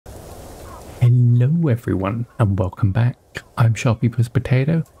Hello everyone and welcome back. I'm Sharpypus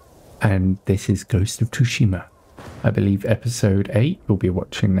Potato and this is Ghost of Tsushima. I believe episode 8 you'll be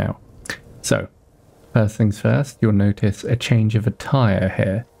watching now. So, first things first, you'll notice a change of attire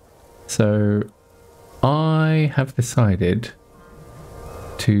here. So, I have decided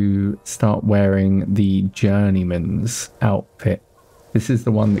to start wearing the Journeyman's outfit. This is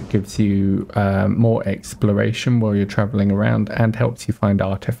the one that gives you more exploration while you're traveling around and helps you find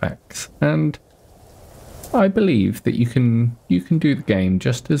artifacts. And I believe that you can do the game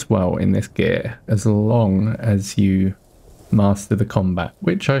just as well in this gear as long as you master the combat,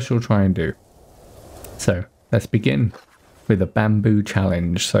 which I shall try and do. So let's begin with a bamboo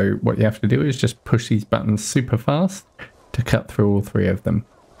challenge. So what you have to do is just push these buttons super fast to cut through all three of them.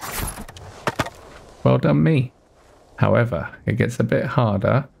 Well done me. However, it gets a bit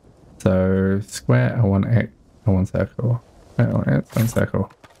harder. So square, L1, X, L1 circle, L1, X, L1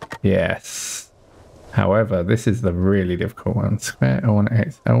 circle. Yes. However, this is the really difficult one. Square, L1,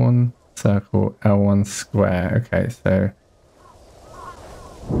 X, L1 circle, L1 square. Okay, so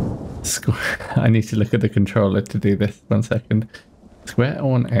square. I need to look at the controller to do this. 1 second. Square,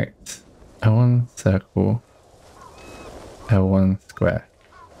 L1, X, L1 circle, L1 square.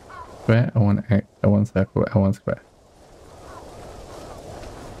 Square, L1, X, L1 circle, L1 square.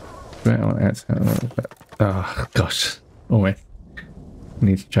 Oh gosh, almost.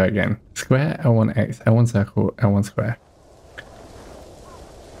 Need to try again. Square, L1 X, L1 circle, L1 square.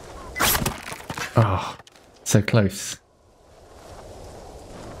 Oh, so close.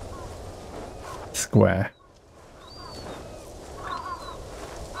 Square.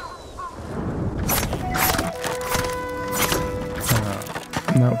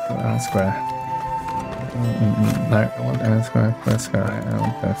 Nope, L square. No, I want L square, square,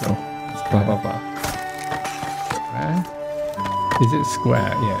 L circle. Blah blah blah. Square? Is it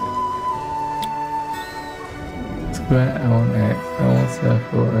square? Yeah. Square, L1 X, L1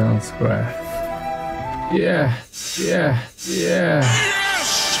 circle, L1 square. Yes, yes, yes.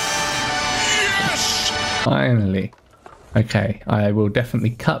 Yes! Finally. Okay, I will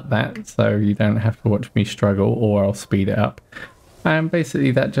definitely cut that so you don't have to watch me struggle, or I'll speed it up. And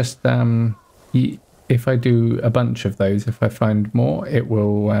basically that just if I do a bunch of those, if I find more, it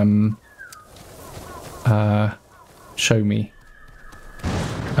will show me.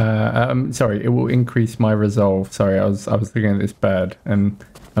 Sorry, it will increase my resolve. Sorry, I was looking at this bird and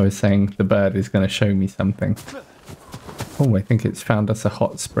I was saying the bird is going to show me something. Oh, I think it's found us a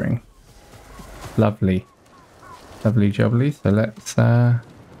hot spring. Lovely. Lovely jubbly. So let's,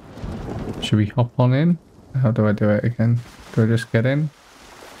 should we hop on in? How do I do it again? Do I just get in?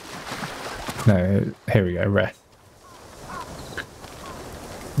 No, here we go, rest.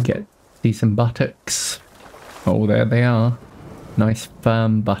 See some buttocks. Oh, there they are. Nice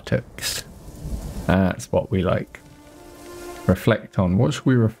firm buttocks. That's what we like. Reflect on. What should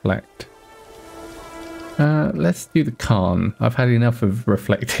we reflect? Let's do the Khan. I've had enough of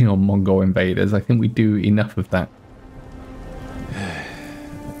reflecting on Mongol invaders. I think we do enough of that.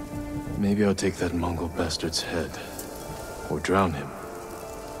 Maybe I'll take that Mongol bastard's head. Or drown him.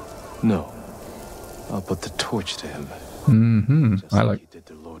 No. I'll put the torch to him. Mm-hmm. I like... he did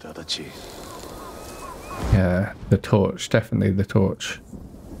to Lord Adachi. Yeah, the torch. Definitely the torch.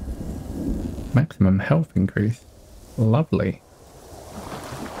 Maximum health increase. Lovely.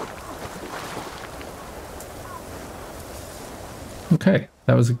 Okay,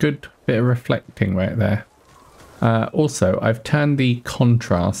 that was a good bit of reflecting right there. Also, I've turned the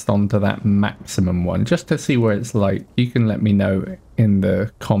contrast onto that maximum one just to see what it's like. You can let me know in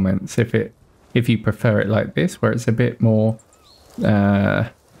the comments if you prefer it like this, where it's a bit more, I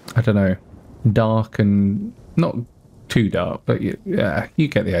don't know, dark and not too dark, but yeah, you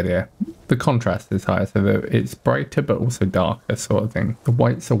get the idea. The contrast is higher, so that it's brighter but also darker sort of thing. The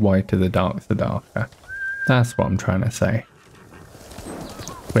whites are whiter, the darks are darker. That's what I'm trying to say.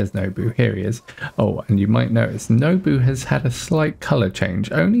 Where's Nobu? Here he is. Oh, and you might notice Nobu has had a slight colour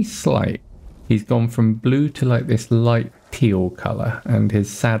change. Only slight. He's gone from blue to like this light teal colour, and his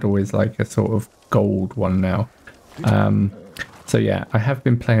saddle is like a sort of gold one now. So yeah, I have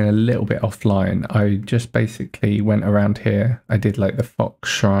been playing a little bit offline. I just basically went around here. I did like the Fox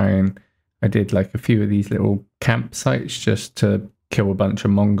Shrine. I did like a few of these little campsites just to kill a bunch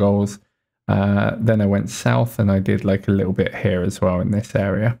of Mongols. Then I went south and I did like a little bit here as well in this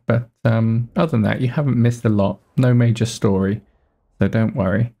area. But other than that, you haven't missed a lot. No major story, so don't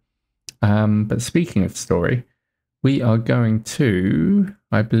worry. But speaking of story, we are going to,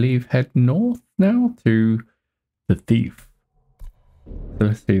 I believe, head north now to the Thief. So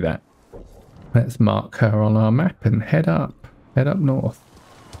let's do that. Let's mark her on our map and head up north.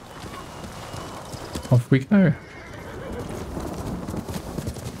 off we go.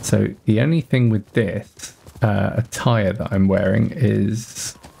 So the only thing with this attire that I'm wearing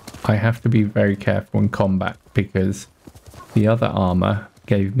is I have to be very careful in combat because the other armor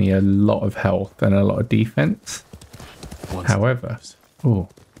gave me a lot of health and a lot of defense. However, oh,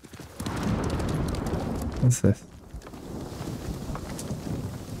 what's this?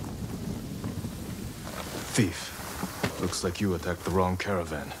 Thief. Looks like you attacked the wrong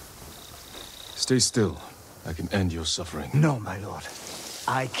caravan. Stay still. I can end your suffering. No, my lord.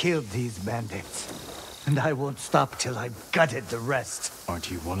 I killed these bandits. And I won't stop till I've gutted the rest. Aren't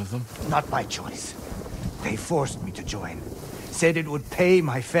you one of them? Not by choice. They forced me to join. Said it would pay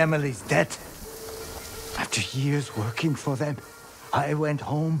my family's debt. After years working for them, I went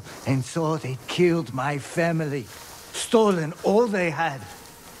home and saw they'd killed my family. Stolen all they had.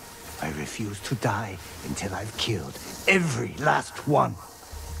 I refuse to die until I've killed every last one.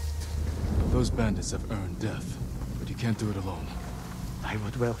 Those bandits have earned death, but you can't do it alone. I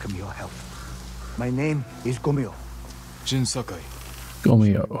would welcome your help. My name is Gomyo. Jin Sakai.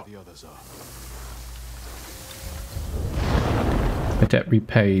 Gomyo. The others are. A debt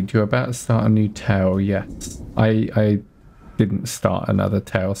repaid. You're about to start a new tale. Yes. I didn't start another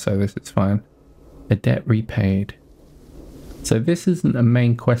tale, so this is fine. A debt repaid. So this isn't a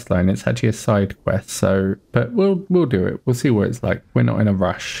main quest line, it's actually a side quest, so but we'll do it. We'll see what it's like. We're not in a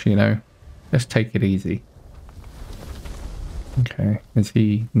rush, you know. Let's take it easy. Okay, is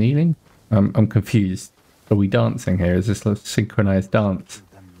he kneeling? I'm confused. Are we dancing here? Is this a synchronized dance?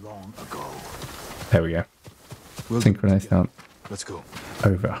 Long ago. There we go. Synchronized dance. Let's go.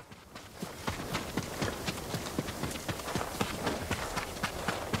 Over.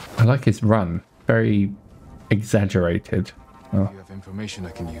 I like his run. Very exaggerated. Oh. If you have information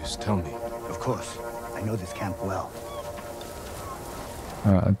I can use, tell me. Of course. I know this camp well.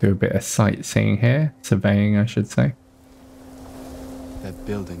 I'll do a bit of sightseeing here. Surveying, I should say. That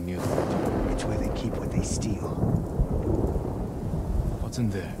building near the water. It's where they keep what they steal. What's in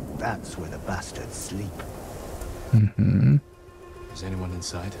there? That's where the bastards sleep. Mm-hmm. Is anyone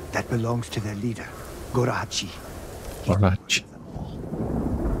inside? That belongs to their leader, Gorahachi. Gorahachi.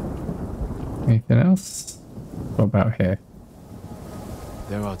 Anything else? What about here?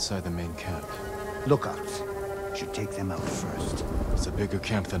 They're outside the main camp. Lookouts. Should take them out first. It's a bigger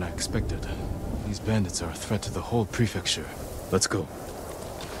camp than I expected. These bandits are a threat to the whole prefecture. Let's go.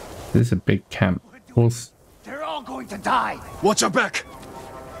 This is a big camp. Also, They're all going to die! Watch our back!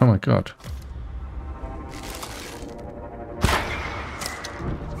 oh my god.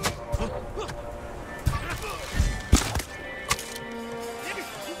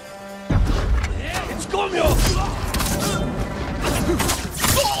 It's Gomyo!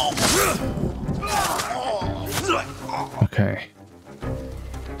 Okay.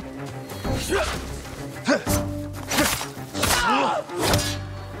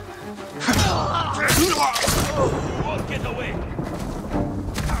 Get away!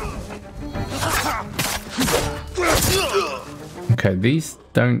 Okay, these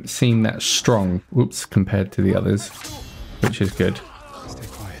don't seem that strong, whoops, compared to the others, which is good. Stay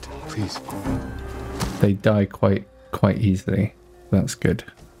quiet, please. They die quite easily. That's good.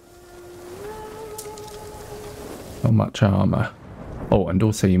 Not much armor. Oh, and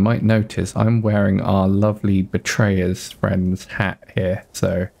also you might notice I'm wearing our lovely Betrayer's friend's hat here.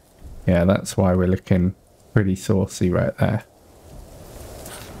 So, yeah, that's why we're looking pretty saucy right there.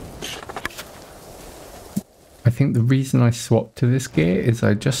 I think the reason I swapped to this gear is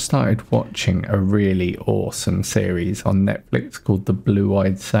I just started watching a really awesome series on Netflix called The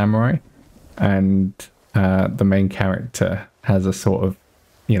Blue-Eyed Samurai. And the main character has a sort of,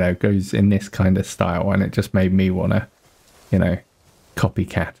 you know, goes in this kind of style, and it just made me want to, you know,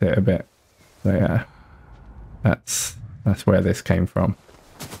 copycat it a bit. So yeah, that's where this came from.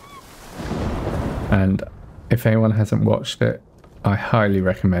 And if anyone hasn't watched it, I highly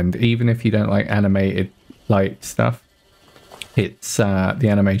recommend. Even if you don't like animated like stuff, it's the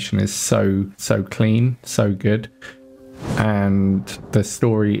animation is so clean, so good, and the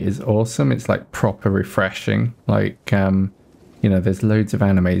story is awesome. It's like proper refreshing. Like you know, there's loads of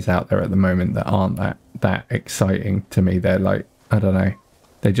animes out there at the moment that aren't that exciting to me. They're like, I don't know,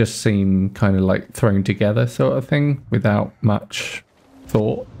 they just seem kind of like thrown together sort of thing without much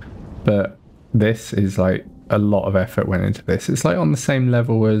thought. But this is like a lot of effort went into this. It's like on the same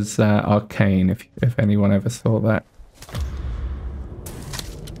level as Arcane, if anyone ever saw that.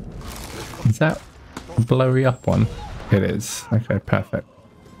 Is that a blowy up one? It is. Okay, perfect.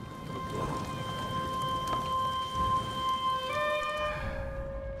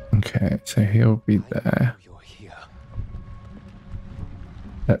 Okay, so he'll be there.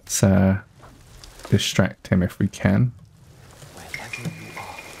 Let's distract him if we can. Wherever you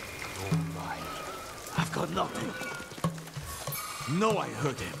are, you're mine. I've got nothing. No, I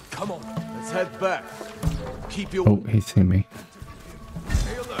heard him. Come on, let's head back. Keep your... Oh, he's seen me.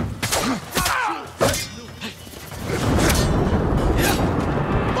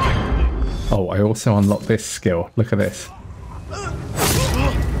 Oh, I also unlocked this skill. Look at this.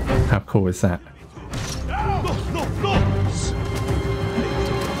 How cool is that?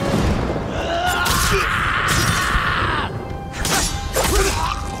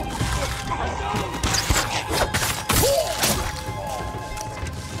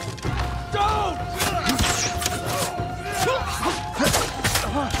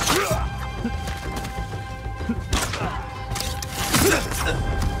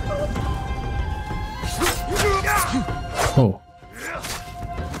 Oh.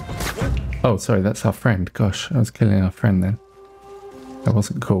 Oh, sorry, that's our friend. Gosh, I was killing our friend then. That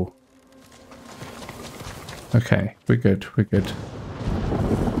wasn't cool. Okay, we're good, we're good.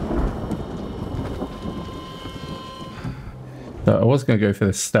 So I was going to go for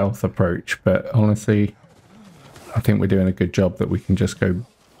the stealth approach, but honestly, I think we're doing a good job that we can just go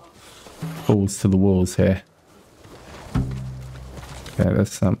balls to the walls here. Okay,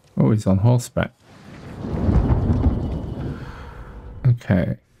 there's some... Oh, he's on horseback.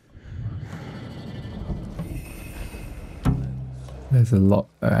 Okay. There's a lot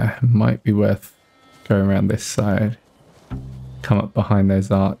there. Might be worth going around this side. Come up behind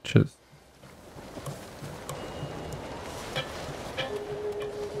those archers.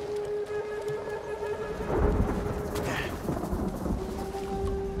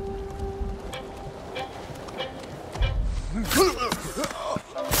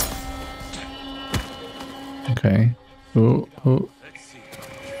 Okay. Oh, oh.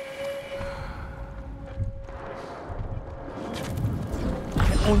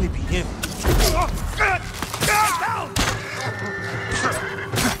 Only be him.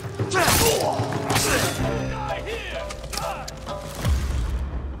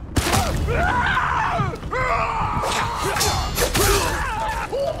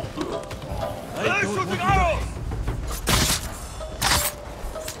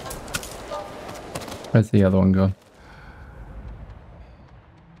 Where's the other one gone?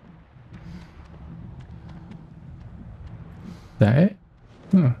 Is that it?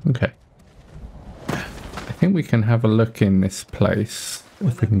 Oh, okay. I think we can have a look in this place.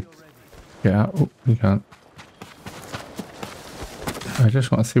 If we can get out. Oh, we can't. I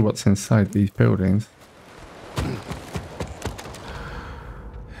just want to see what's inside these buildings.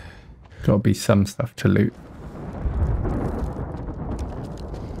 Gotta be some stuff to loot.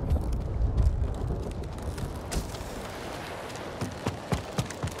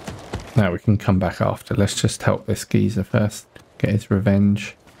 Now we can come back after. Let's just help this geezer first. Get his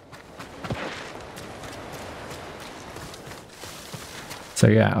revenge. So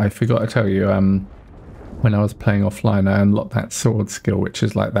yeah, I forgot to tell you, when I was playing offline, I unlocked that sword skill, which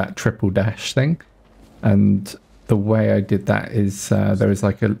is like that triple dash thing. And the way I did that is there was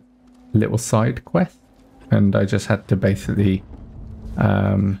like a little side quest. And I just had to basically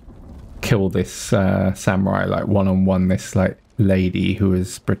kill this samurai, like one-on-one, this like lady who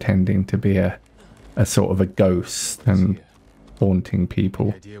was pretending to be a sort of a ghost and haunting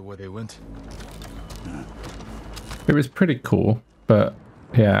people. Idea where they went? It was pretty cool, but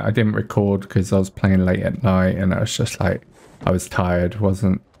yeah, I didn't record because I was playing late at night and I was just like, I was tired,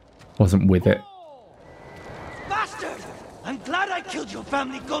 wasn't with it. Bastard! I'm glad I killed your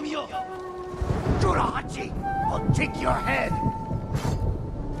family, Gomyo! Jurahachi! I'll take your head!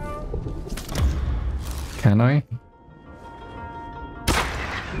 Can I?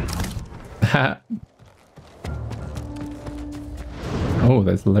 Oh,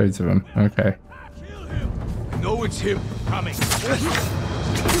 there's loads of them. Okay. I know it's him coming.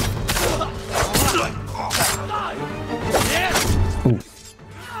 Ooh.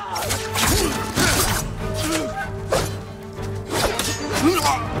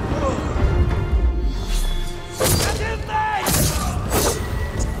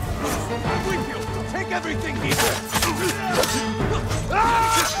 I'm with you. Take everything here.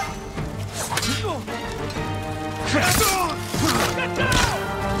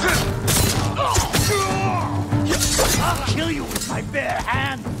 I'll kill you with my bare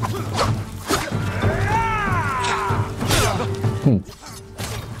hand. Ooh.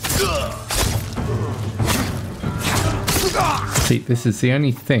 See, this is the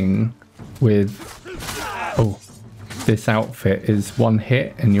only thing with this outfit is one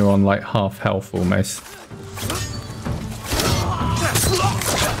hit and you're on like half health almost.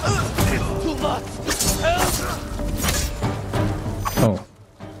 You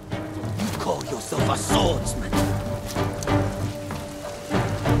call yourself face of a swordsman.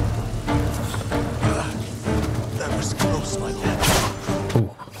 That was close, my lord.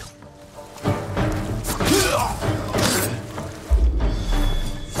 Oh,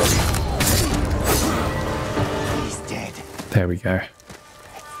 He's dead. there we go.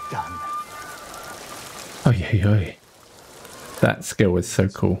 Done. Oh, yeah. That skill was so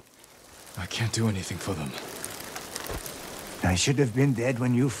cool. I can't do anything for them. I should have been dead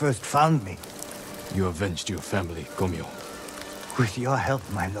when you first found me. You avenged your family, Gomyo. With your help,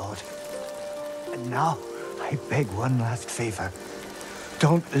 my lord. And now, I beg one last favor.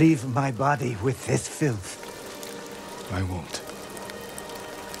 Don't leave my body with this filth. I won't.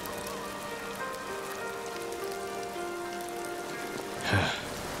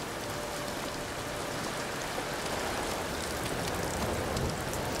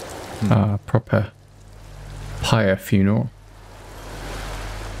 Proper pyre funeral.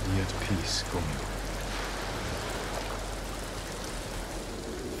 Be at peace, Gomyo.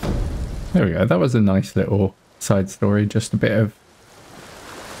 There we go. That was a nice little side story. Just a bit of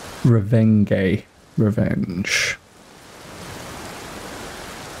revenge.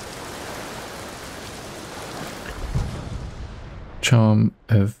 Charm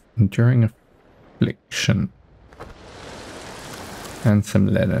of enduring affliction. And some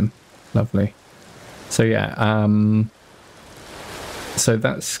linen. Lovely. So yeah, so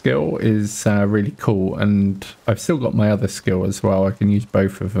that skill is really cool, and I've still got my other skill as well. I can use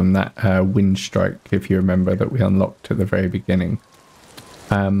both of them. That wind strike, if you remember, that we unlocked at the very beginning.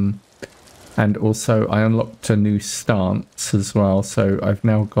 And also I unlocked a new stance as well. So I've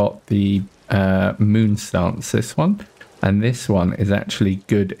now got the moon stance, this one. And this one is actually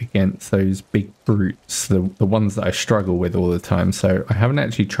good against those big brutes, the ones that I struggle with all the time. So I haven't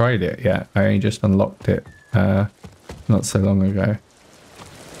actually tried it yet. I only just unlocked it not so long ago.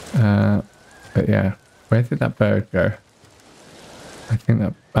 But yeah, where did that bird go? I think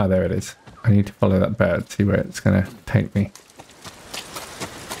that... Oh, there it is. I need to follow that bird, see where it's going to take me.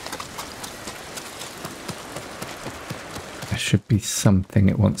 There should be something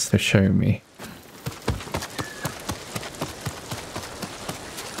it wants to show me.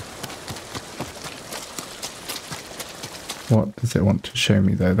 What does it want to show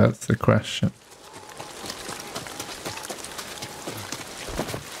me, though? That's the question.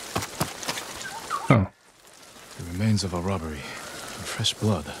 Oh. The remains of a robbery. And fresh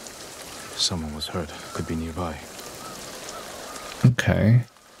blood. Someone was hurt. Could be nearby. Okay.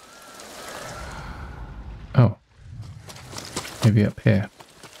 Oh. Maybe up here.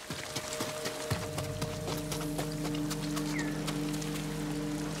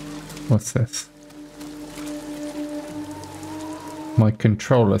 What's this? My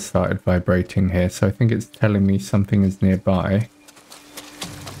controller started vibrating here, so I think it's telling me something is nearby.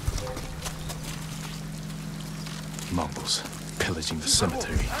 Mongols pillaging the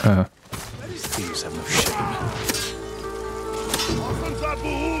cemetery. These thieves have no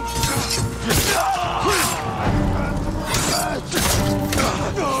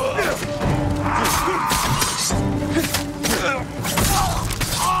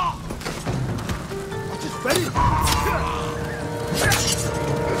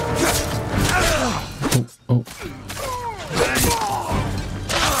Oh.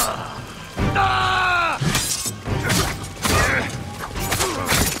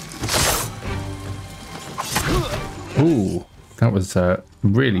 Ooh, that was a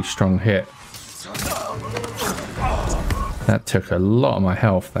really strong hit. That took a lot of my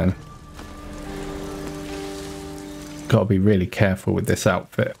health then. Gotta be really careful with this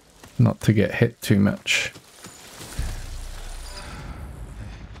outfit, not to get hit too much.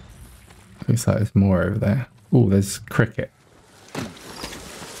 Looks like there's more over there. Oh, there's cricket.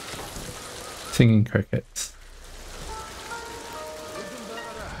 Singing crickets.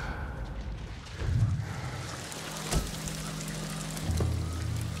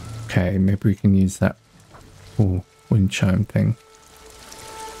 Okay, maybe we can use that wind chime thing.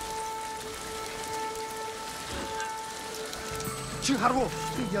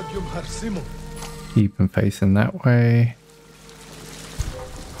 Keep them facing that way.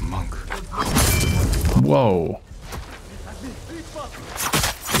 A monk. Whoa.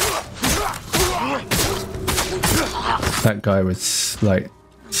 That guy was like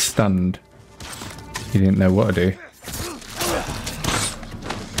stunned. He didn't know what to do.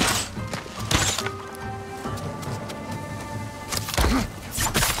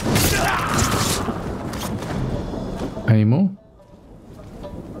 Any more?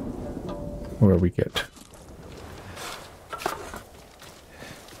 Where are we good?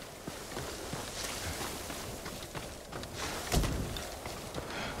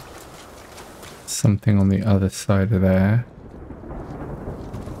 something on the other side of there.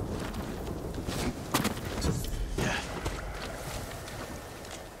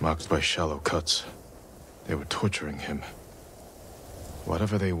 Marked by shallow cuts. They were torturing him.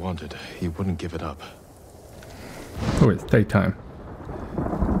 Whatever they wanted, he wouldn't give it up. Oh, it's daytime.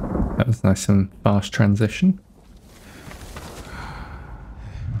 That was nice and fast transition.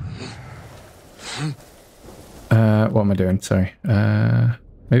 What am I doing? Sorry.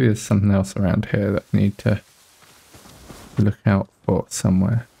 Maybe there's something else around here that I need to look out for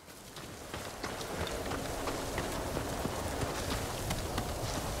somewhere.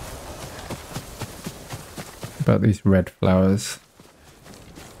 About these red flowers.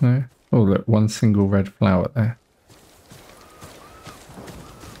 No? Oh look, one single red flower there.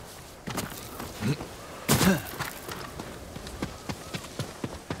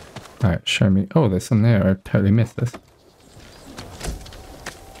 Alright, show me. Oh, there's some there. I totally missed this.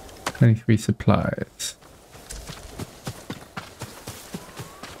 23 supplies.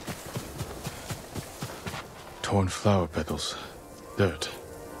 Torn flower petals. Dirt.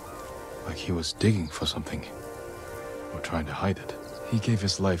 Like he was digging for something. Or trying to hide it. He gave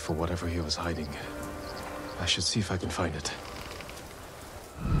his life for whatever he was hiding. I should see if I can find it.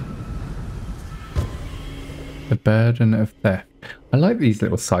 The burden of theft. I like these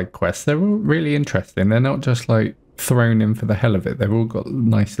little side quests. They're all really interesting. They're not just like thrown in for the hell of it. They've all got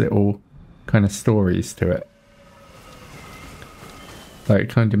nice little kind of stories to it. Like, it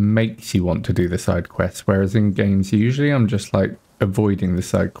kind of makes you want to do the side quests. Whereas in games, usually I'm just like avoiding the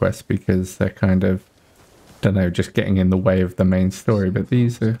side quests because they're kind of, don't know, just getting in the way of the main story. But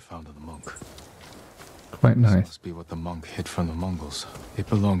these are Found the monk. quite This nice. must be what the monk hid from the Mongols. It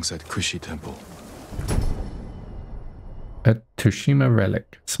belongs at Kushi Temple. A Tsushima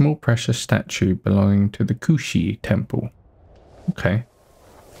relic. Small precious statue belonging to the Kushi Temple. Okay.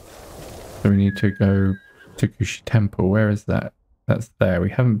 So we need to go to Kushi Temple. Where is that? That's there. We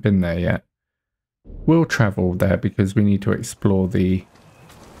haven't been there yet. We'll travel there because we need to explore the...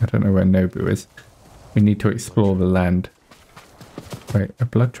 I don't know where Nobu is. We need to explore the land. Wait, a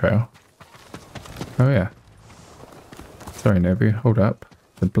blood trail? Oh yeah. Sorry Nobu, hold up.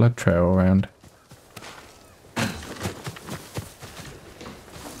 The blood trail around.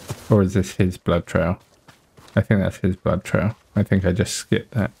 Or is this his blood trail? I think that's his blood trail. I think I just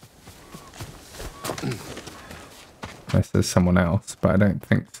skipped that. Unless there's someone else, but I don't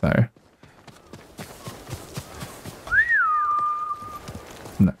think so.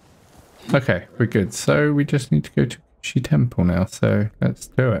 No. Okay, we're good. So we just need to go to Kushi Temple now, so let's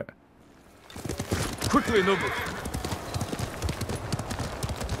do it. Quickly, Nobu!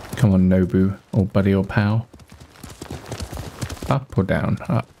 Come on, Nobu, or buddy or pal. Up or down?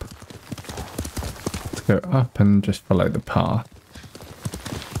 Up. Let's go up and just follow the path.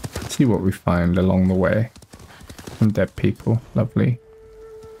 See what we find along the way. Some dead people. Lovely.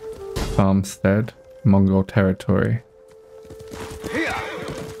 Farmstead. Mongol territory.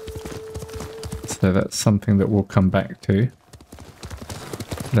 So that's something that we'll come back to.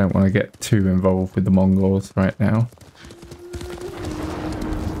 I don't want to get too involved with the Mongols right now.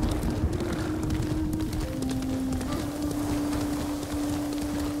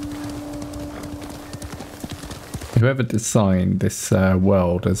 Whoever designed this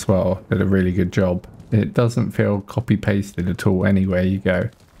world as well did a really good job. It doesn't feel copy-pasted at all anywhere you go.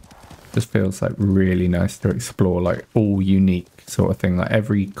 Just feels like really nice to explore, like all unique sort of thing. Like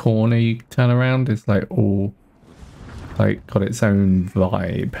every corner you turn around is like all like got its own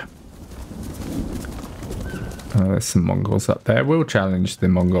vibe. Oh, there's some Mongols up there. We'll challenge the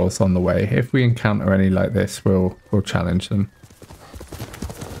Mongols on the way. If we encounter any like this, we'll challenge them.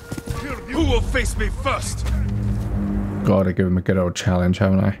 Who will face me first? Gotta give him a good old challenge,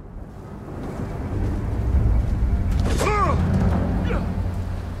 haven't I?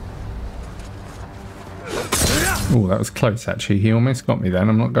 Oh, that was close actually. He almost got me then,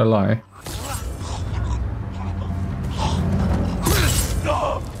 I'm not gonna lie.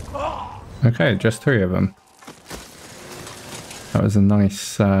 Okay, just 3 of them. That was a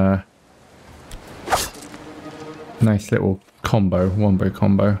nice nice little wombo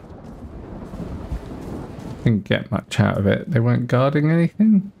combo. Didn't get much out of it. They weren't guarding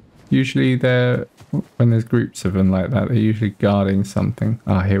anything. Usually they're, when there's groups of them like that, they're usually guarding something.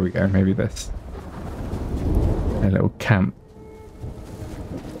 Ah, here we go, maybe this. A little camp.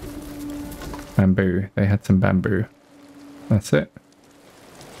 Bamboo. They had some bamboo. That's it.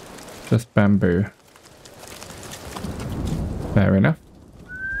 Just bamboo. Fair enough.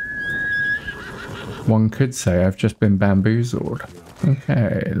 One could say I've just been bamboozled.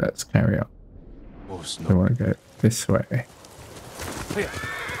 Okay, let's carry on. I want to go this way.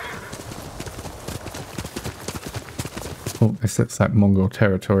 Oh, this looks like Mongol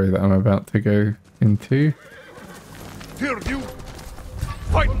territory that I'm about to go into. Fear you.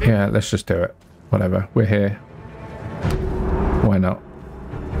 Fight me. Yeah, let's just do it. Whatever, we're here. Why not?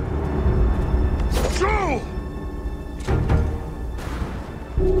 Go!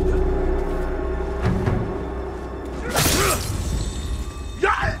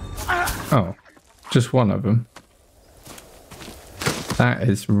 Oh, just one of them. That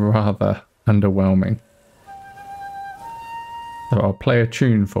is rather underwhelming. So I'll play a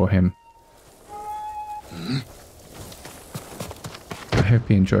tune for him. I hope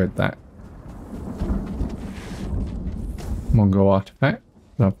he enjoyed that. Mongol artifact.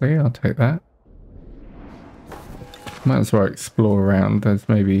 Lovely, I'll take that. Might as well explore around. There's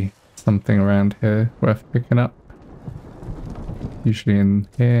maybe something around here worth picking up. Usually in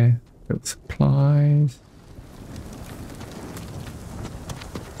here. Got supplies.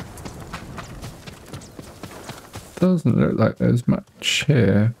 Doesn't look like there's much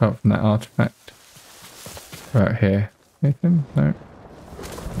here apart from that artifact. Right here. Anything? No.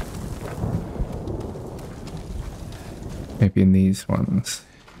 Maybe in these ones.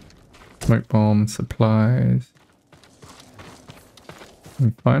 Smoke bomb, supplies.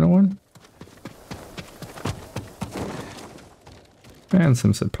 And final one. And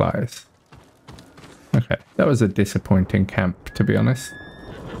some supplies. Okay, that was a disappointing camp, to be honest.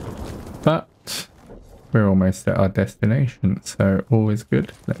 But we're almost at our destination, so all is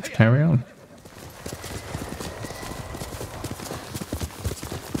good. Let's carry on.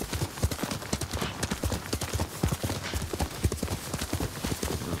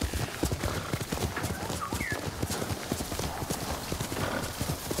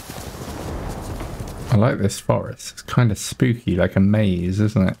 I like this forest. It's kind of spooky, like a maze,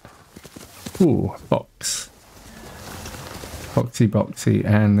 isn't it? Ooh, box. Boxy Boxy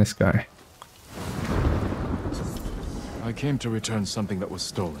and this guy. I came to return something that was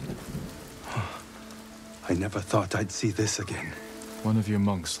stolen. I never thought I'd see this again. One of your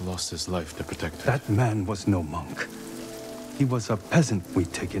monks lost his life to protect it. That man was no monk. He was a peasant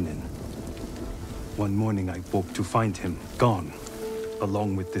we'd taken in. One morning I woke to find him gone,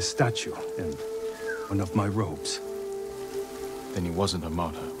 along with this statue and one of my robes. Then he wasn't a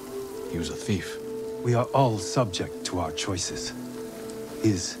martyr. He was a thief. We are all subject to our choices.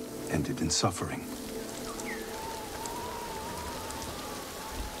 His ended in suffering.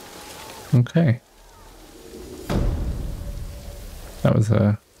 Okay. That was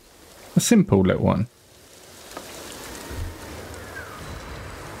a simple little one.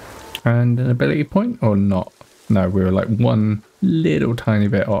 And an ability point or not? No, we were like one little tiny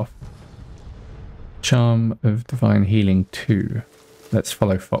bit off. Charm of Divine Healing 2. Let's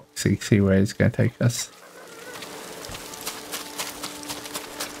follow Foxy, see where he's going to take us.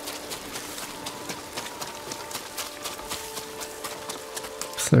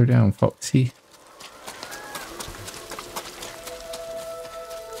 Slow down, Foxy.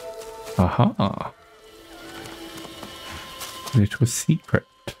 Aha. Little secret.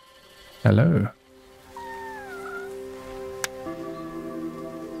 Hello.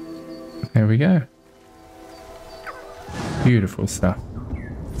 There we go. Beautiful stuff.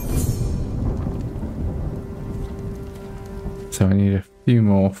 So I need a few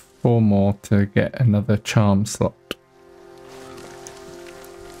more, 4 more to get another charm slot.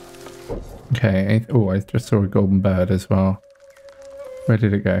 Okay, oh, I just saw a golden bird as well. Where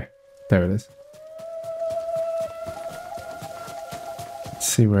did it go? There it is. Let's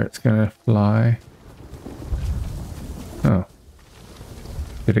see where it's going to fly. Oh.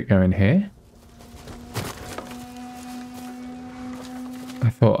 Did it go in here? I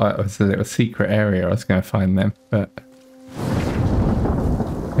thought that was a little secret area I was going to find them, but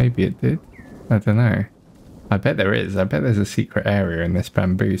maybe it did. I don't know. I bet there is. I bet there's a secret area in this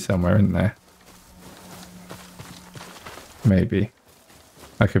bamboo somewhere, isn't there? Maybe.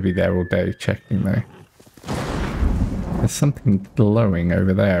 I could be there all day checking though. There's something glowing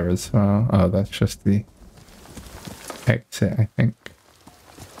over there as well. Oh, that's just the exit, I think.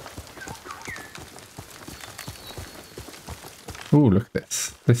 Ooh, look at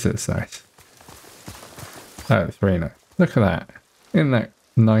this. This is nice. That is very nice. Look at that. Isn't that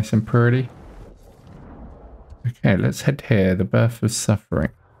nice and pretty? Okay, let's head here. The Birth of Suffering.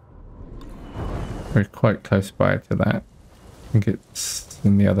 We're quite close by to that. I think it's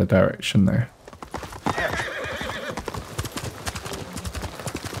in the other direction though.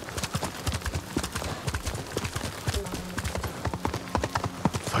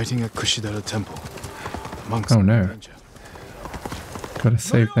 Fighting at Kushi Temple. Monks. Oh no. Gotta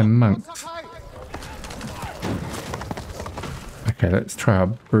save them monks. Okay, let's try our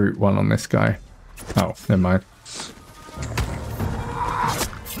brute one on this guy. Oh, never mind.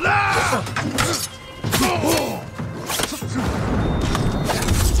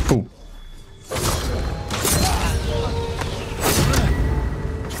 Ooh.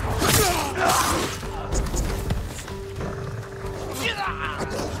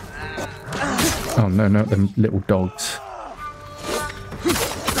 Oh no, not them little dogs.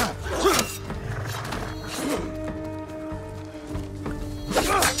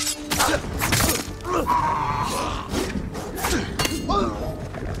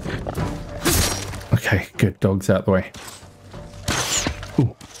 Okay, good. Dogs out the way.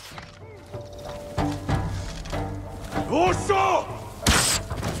 Ooh.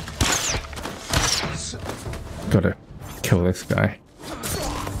 Gotta kill this guy.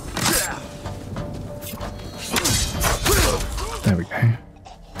 There we go.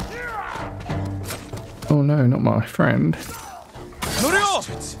 Oh no, not my friend.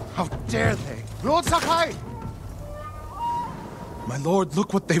 Bastards! How dare they? Lord Sakai! My lord,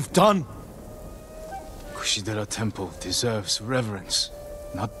 look what they've done! Kushi Temple deserves reverence,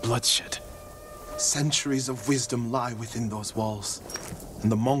 not bloodshed. Centuries of wisdom lie within those walls,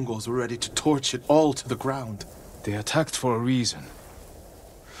 and the Mongols were ready to torch it all to the ground. They attacked for a reason.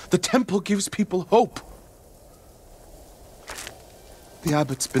 The temple gives people hope. The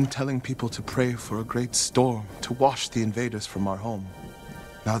abbot's been telling people to pray for a great storm to wash the invaders from our home.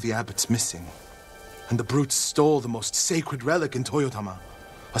 Now the abbot's missing, and the brutes stole the most sacred relic in Toyotama,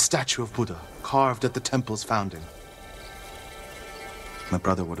 a statue of Buddha carved at the temple's founding. My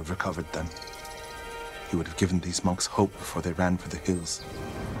brother would have recovered them. He would have given these monks hope before they ran for the hills.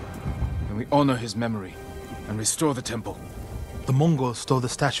 Then we honor his memory and restore the temple. The Mongols stole the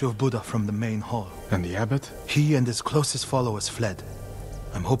statue of Buddha from the main hall. And the abbot? He and his closest followers fled.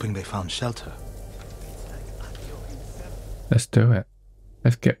 I'm hoping they found shelter. Let's do it.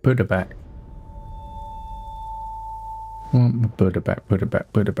 Let's get Buddha back. I want my Buddha back, Buddha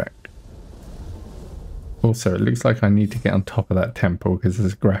back, Buddha back. Also, it looks like I need to get on top of that temple because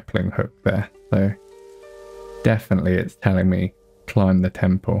there's a grappling hook there. So definitely it's telling me climb the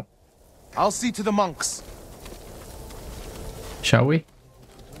temple. I'll see to the monks. Shall we?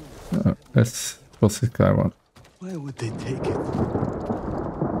 Oh, what's this guy want? Where would they take it?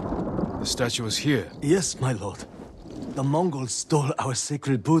 The statue is here. Yes, my lord. The Mongols stole our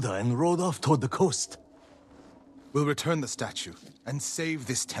sacred Buddha and rode off toward the coast. We'll return the statue and save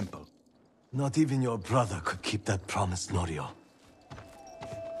this temple. Not even your brother could keep that promise, Norio.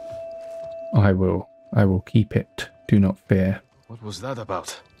 I will keep it. Do not fear. What was that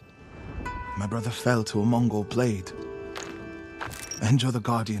about? My brother fell to a Mongol blade. Enjo the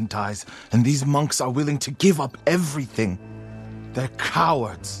Guardian dies, and these monks are willing to give up everything. They're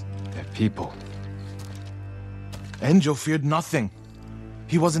cowards. They're people. Enjo feared nothing.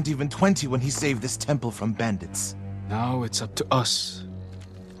 He wasn't even 20 when he saved this temple from bandits. Now it's up to us.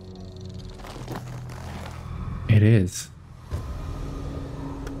 It is.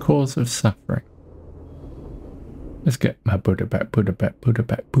 The cause of suffering. Let's get my Buddha back, Buddha back, Buddha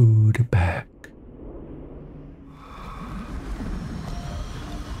back, Buddha back.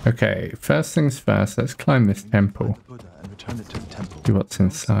 Okay, first things first, let's climb this temple. See what's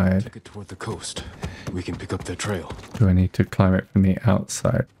inside. Take it toward the coast. We can pick up their trail. Do I need to climb it from the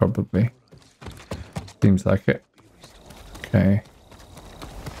outside? Probably. Seems like it. Okay.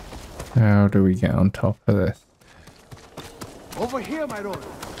 How do we get on top of this? Over here, my lord.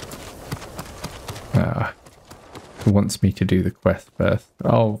 Ah. It wants me to do the quest first.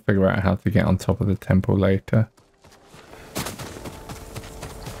 I'll figure out how to get on top of the temple later.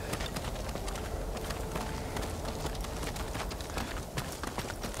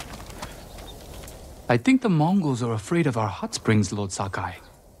 I think the Mongols are afraid of our hot springs, Lord Sakai.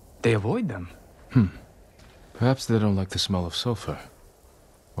 They avoid them. Perhaps they don't like the smell of sulfur.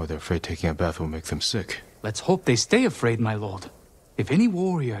 Or they're afraid taking a bath will make them sick. Let's hope they stay afraid, my lord. If any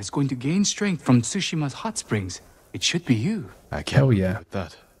warrior is going to gain strength from Tsushima's hot springs, it should be you. I can't Hell yeah. argue with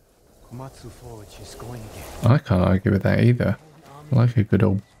that. I can't argue with that either. I like a good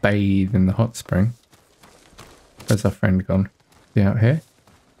old bathe in the hot spring. Where's our friend gone? Is he out here?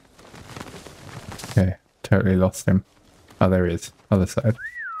 Okay, totally lost him. Oh, there he is. Other side.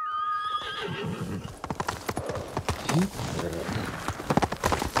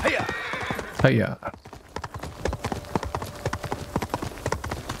 Hiya!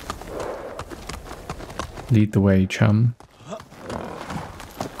 Lead the way, chum.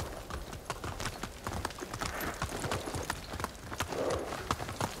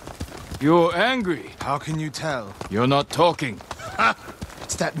 You're angry. How can you tell? You're not talking. Ha!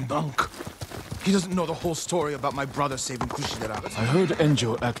 It's that monk. He doesn't know the whole story about my brother saving Kushidera. I heard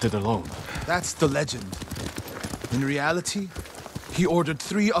Enjo acted alone. That's the legend. In reality, He ordered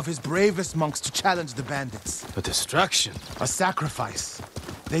 3 of his bravest monks to challenge the bandits. A distraction. A sacrifice.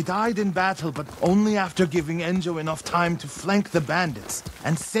 They died in battle, but only after giving Enjo enough time to flank the bandits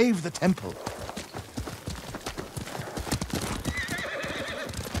and save the temple.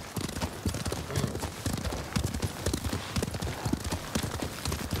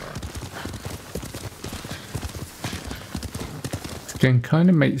 Again, kind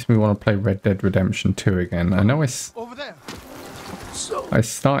of makes me want to play Red Dead Redemption 2 again. I know Over there. I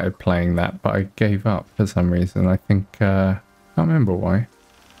started playing that, but I gave up for some reason. I think, can't remember why.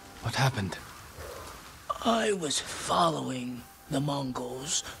 What happened? I was following the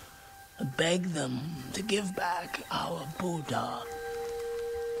Mongols, begged them to give back our Buddha.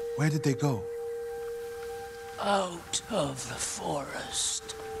 Where did they go? Out of the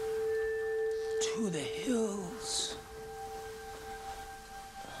forest. To the hills.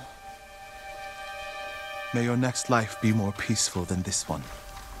 May your next life be more peaceful than this one.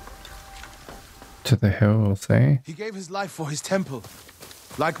 To the hills, eh? He gave his life for his temple,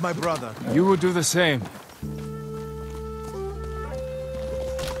 like my brother. You would do the same.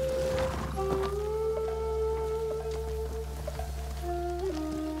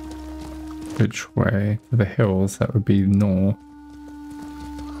 Which way? To the hills, that would be north.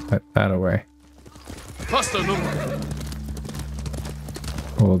 Like that away.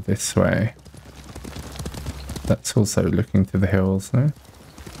 Or this way. That's also looking to the hills, no?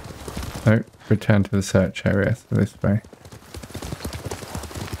 No, return to the search area, so this way.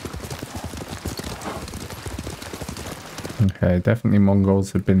 Okay, definitely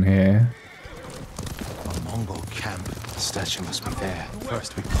Mongols have been here. A Mongol camp. The statue must be there.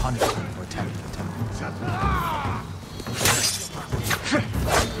 First we punish them for attempting the temple.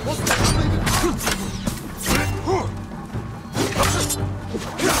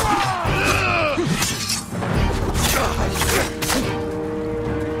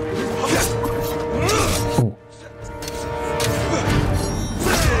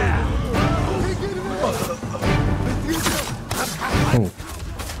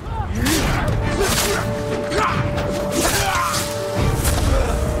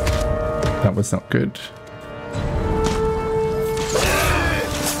 That was not good.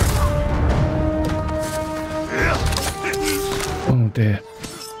 Oh dear.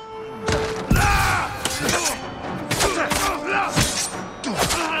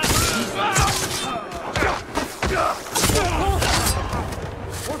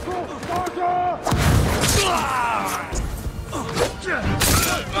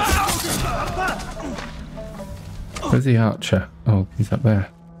 Where's the archer? Oh, he's up there.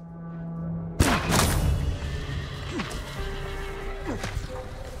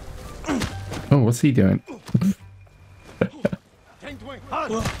 Oh, what's he doing?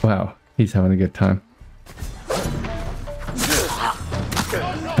 Wow, he's having a good time.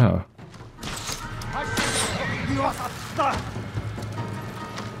 Oh.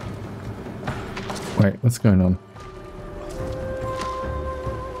 Wait, what's going on?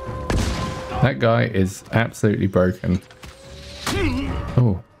 That guy is absolutely broken.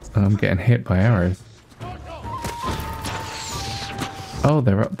 Oh, and I'm getting hit by arrows. Oh,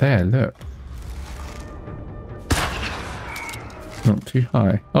 they're up there, look. Not too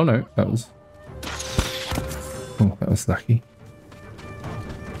high. Oh no, that was... Oh, that was lucky.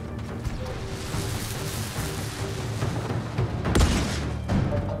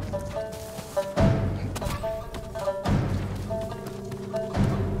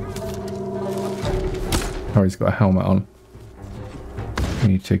 Oh, he's got a helmet on. We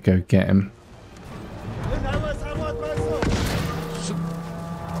need to go get him.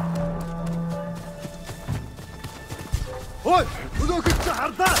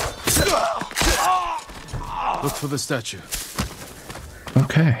 Look for the statue.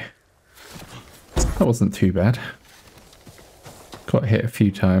 Okay. That wasn't too bad. Got hit a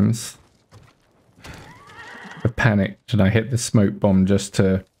few times. I panicked and I hit the smoke bomb just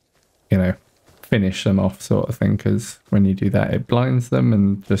to, you know, finish them off sort of thing, because when you do that it blinds them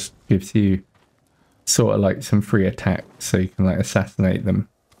and just gives you sort of like some free attacks so you can like assassinate them.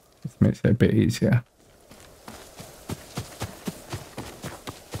 Just makes it a bit easier.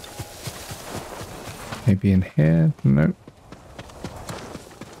 Maybe in here? Nope.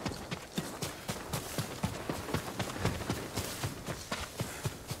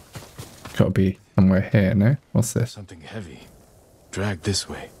 Gotta be somewhere here, no? What's this? Something heavy. Dragged this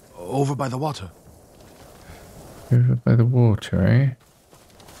way. Over by the water. Over by the water, eh?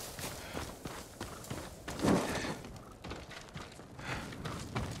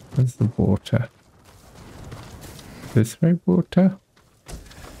 Where's the water? This way, water?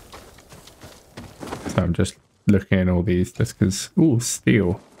 So I'm just looking at all these just because... Ooh,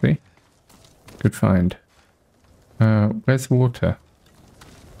 steel. See? Good find. Where's water?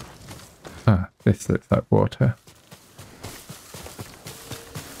 Ah, this looks like water.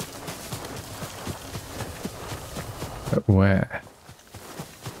 But where?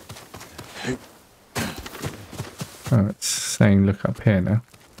 Oh, it's saying look up here now.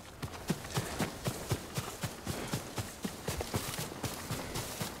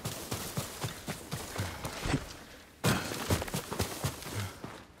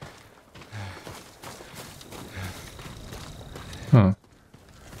 Huh.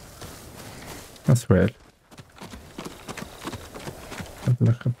 That's weird. Have a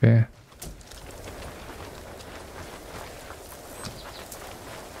look up here.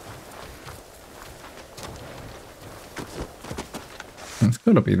 It's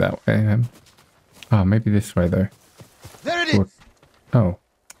got to be that way. Oh, maybe this way though. There it is! Oh,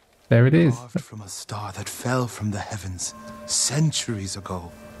 there it is. Carved from a star that fell from the heavens centuries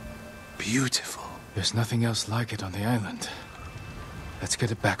ago. Beautiful. There's nothing else like it on the island. Let's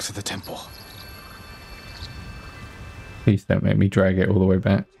get it back to the temple. Please don't make me drag it all the way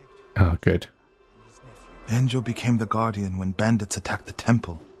back. Oh, good. Enjo became the guardian when bandits attacked the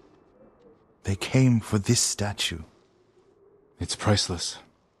temple. They came for this statue. It's priceless.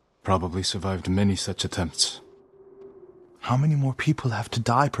 Probably survived many such attempts. How many more people have to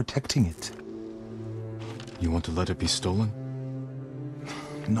die protecting it? You want to let it be stolen?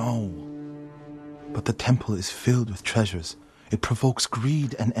 No. But the temple is filled with treasures. It provokes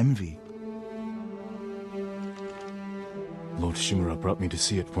greed and envy. Lord Shimura brought me to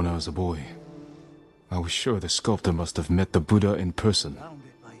see it when I was a boy. I was sure the sculptor must have met the Buddha in person.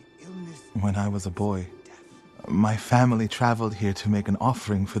 When I was a boy, my family traveled here to make an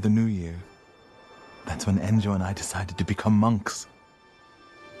offering for the new year. That's when Enjo and I decided to become monks.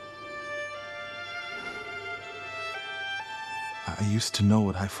 I used to know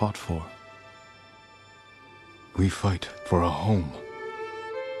what I fought for. We fight for a home.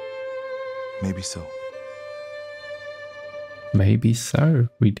 Maybe so. Maybe so,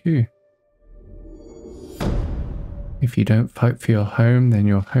 we do. If you don't fight for your home, then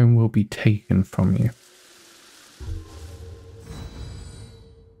your home will be taken from you.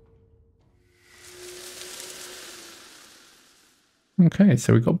 Okay,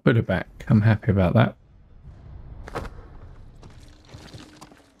 so we got Buddha back. I'm happy about that.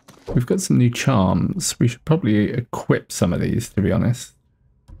 We've got some new charms. We should probably equip some of these, to be honest.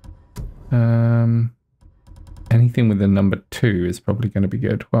 Anything with the number 2 is probably going to be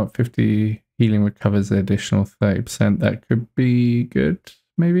good. Well, 50 healing recovers the additional 30%. That could be good,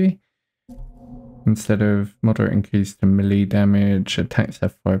 maybe. Instead of moderate increase to melee damage, attacks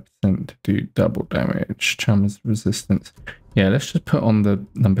have 5% to do double damage. Charms resistance. Yeah, let's just put on the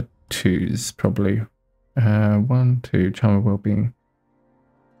number 2s, probably. 1, 2, charm of well-being.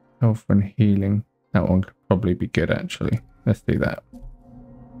 Health and healing. That one could probably be good, actually. Let's do that.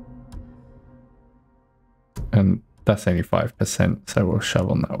 And that's only 5%, so we'll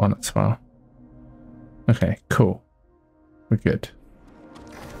shove on that one as well. Okay, cool. We're good.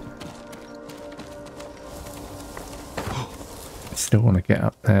 I still want to get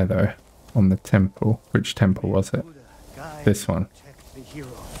up there, though, on the temple. Which temple was it? This one.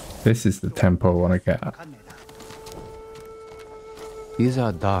 This is the temple I want to get at. These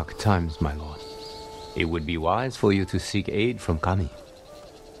are dark times, my lord. It would be wise for you to seek aid from Kami.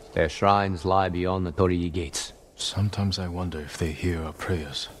 Their shrines lie beyond the Torii gates. Sometimes I wonder if they hear our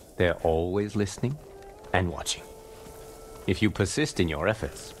prayers. They're always listening and watching. If you persist in your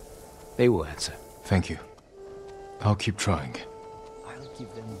efforts, they will answer. Thank you. I'll keep trying. I'll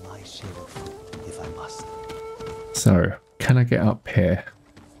give them my share of food if I must. So, can I get up here?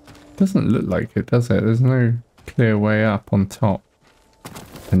 Doesn't look like it, does it? There's no clear way up on top.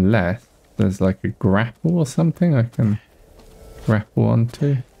 Unless there's like a grapple or something I can grapple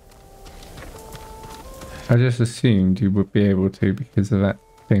onto. I just assumed you would be able to because of that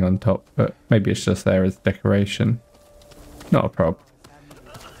thing on top, but maybe it's just there as decoration. Not a problem.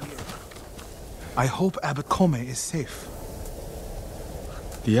 I hope Abbot Kome is safe.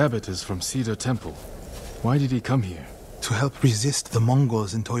 The abbot is from Cedar Temple. Why did he come here? To help resist the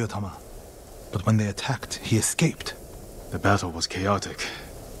Mongols in Toyotama. But when they attacked, he escaped. The battle was chaotic.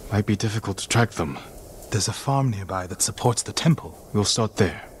 Might be difficult to track them. There's a farm nearby that supports the temple. We'll start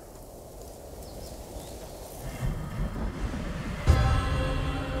there.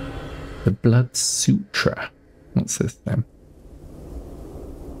 The Blood Sutra. What's this then?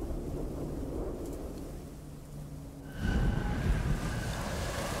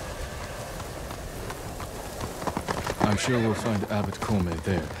 I'm sure we'll find Abbot Kome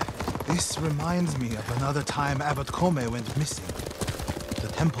there. This reminds me of another time Abbot Kome went missing. The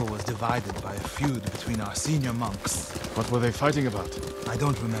temple was divided by a feud between our senior monks. What were they fighting about? I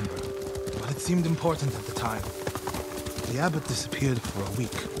don't remember, but it seemed important at the time. The abbot disappeared for a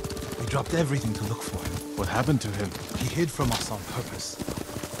week. We dropped everything to look for him. What happened to him? He hid from us on purpose.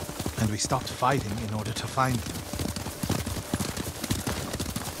 And we stopped fighting in order to find him.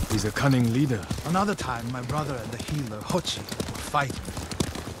 He's a cunning leader. Another time, my brother and the healer, Hochi, were fighting.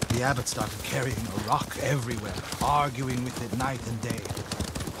 The abbot started carrying a rock everywhere, arguing with it night and day.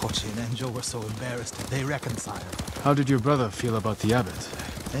 Hochi and Enjo were so embarrassed that they reconciled. How did your brother feel about the abbot?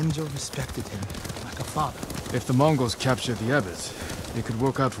 Enjo respected him like a father. If the Mongols captured the abbot, it could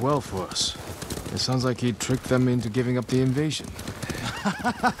work out well for us. It sounds like he tricked them into giving up the invasion.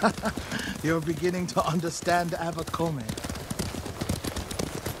 You're beginning to understand Abbot Kome.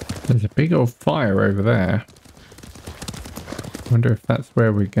 There's a big old fire over there. Wonder if that's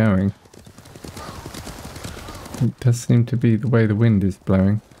where we're going. It does seem to be the way the wind is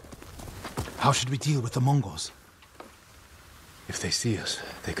blowing. How should we deal with the Mongols? If they see us,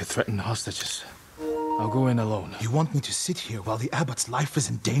 they could threaten the hostages. I'll go in alone. You want me to sit here while the abbot's life is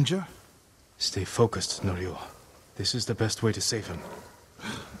in danger? Stay focused, Norio. This is the best way to save him.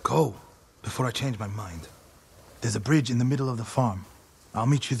 Go, before I change my mind. There's a bridge in the middle of the farm. I'll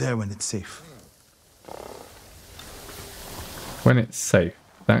meet you there when it's safe. When it's safe.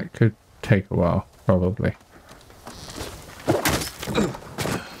 That could take a while, probably.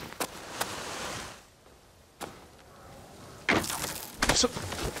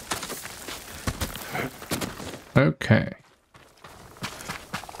 Okay.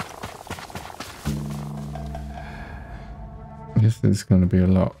 This is going to be a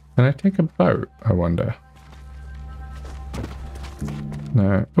lot. Can I take a boat, I wonder?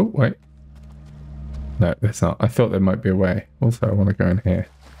 No. Oh, wait. No, there's not. I thought there might be a way. Also, I want to go in here.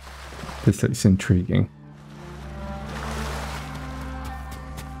 This looks intriguing.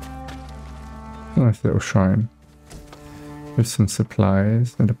 Nice little shrine. With some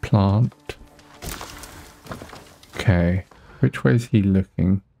supplies and a plant. Okay. Which way is he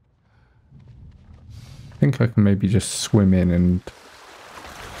looking? I think I can maybe just swim in and...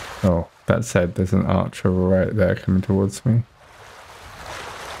 Oh, that said, there's an archer right there coming towards me.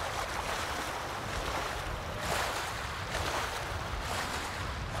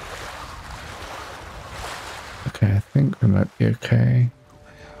 Okay, I think we might be okay.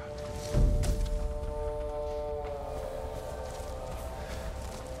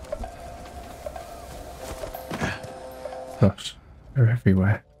 Gosh, they're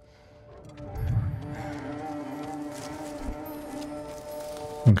everywhere.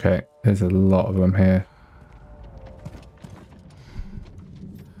 Okay, there's a lot of them here.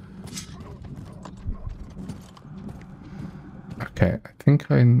 Okay, I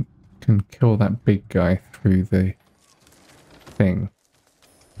think I can kill that big guy through the thing.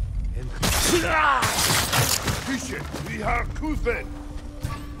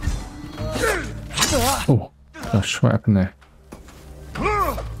 Oh, gosh, what happened there?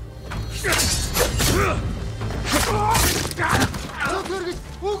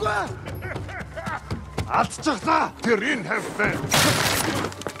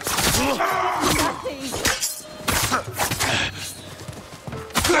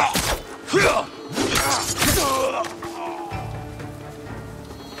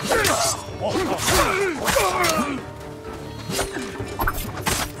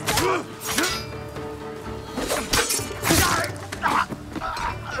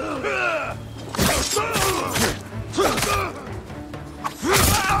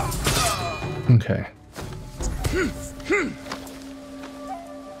 Okay.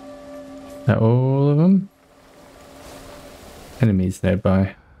 That all of them? Enemies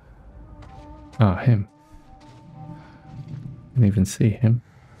nearby. Ah, him. Didn't even see him.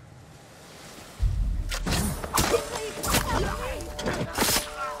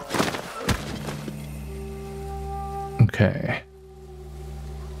 Okay.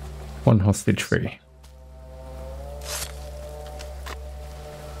 One hostage free.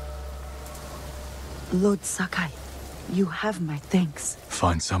 Lord Sakai, you have my thanks.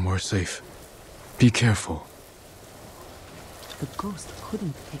 Find somewhere safe. Be careful. The ghost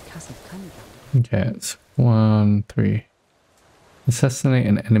couldn't take Castle Kaneda. Okay, it's 1, 3. Assassinate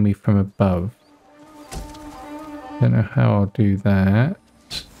an enemy from above. Don't know how I'll do that.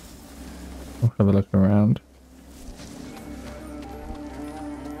 I'll have a look around.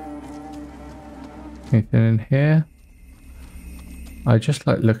 Anything in here? I just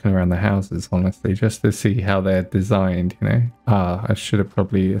like looking around the houses, honestly, just to see how they're designed, you know? Ah, I should have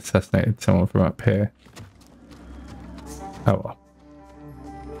probably assassinated someone from up here. Oh well.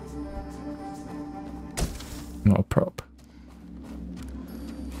 Not a prop.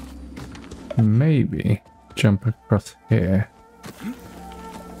 Maybe jump across here.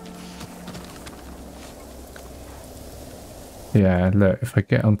 Yeah, look, if I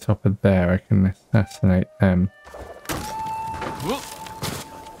get on top of there, I can assassinate them.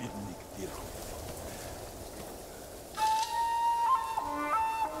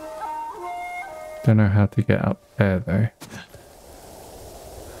 Don't know how to get up there though.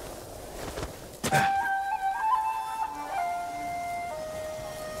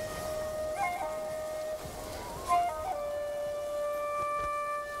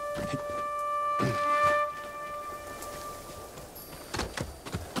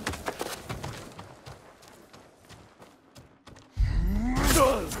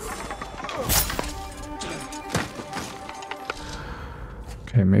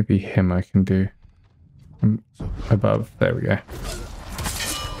 Okay, maybe him I can do from above. There we go.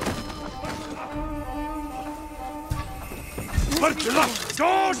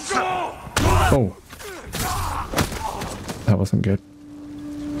 Oh, that wasn't good.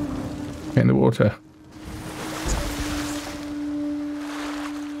 Get in the water.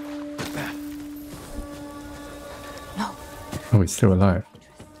 No. Oh, he's still alive.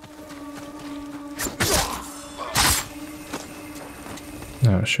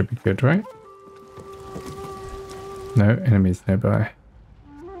 No, it should be good, right? No enemies nearby.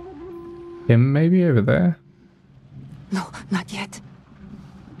 Him maybe over there? No, not yet.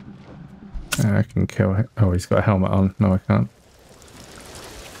 I can kill him. Oh, he's got a helmet on. No, I can't.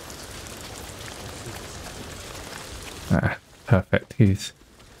 Ah, perfect. He's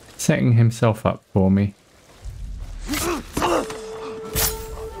setting himself up for me.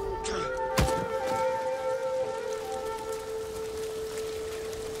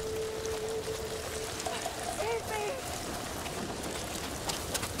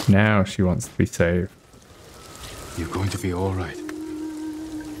 Now she wants to be saved. You're going to be all right.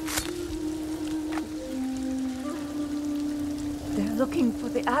 They're looking for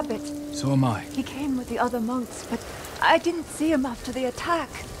the abbot. So am I. He came with the other monks, but I didn't see him after the attack.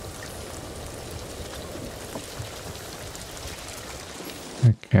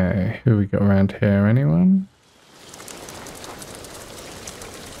 Okay, who we got around here? Anyone?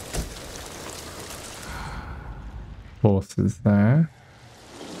 Horses there.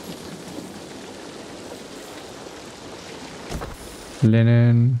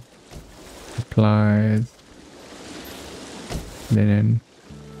 Linen, supplies, linen.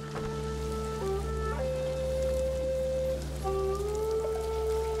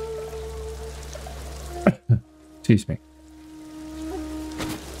 Excuse me.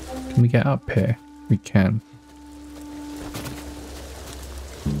 Can we get up here? We can.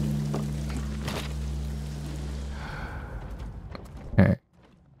 Okay.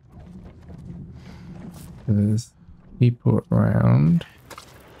 There's people around.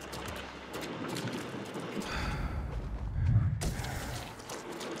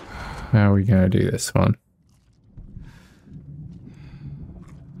 How are we going to do this one?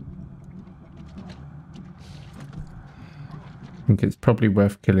 I think it's probably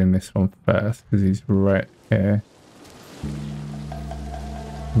worth killing this one first because he's right here.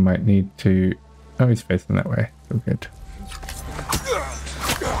 We might need to... Oh, he's facing that way. So good.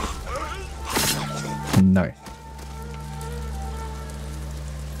 Nice.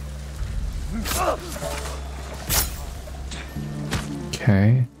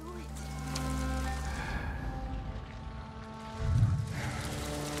 Okay.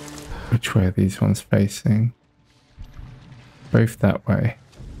 Which way are these ones facing? Both that way.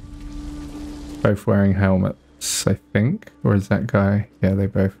 Both wearing helmets, I think. Or is that guy? Yeah, they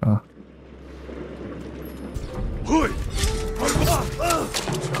both are.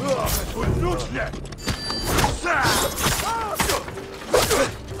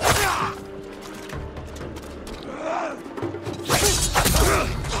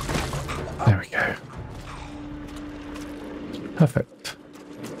 There we go. Perfect.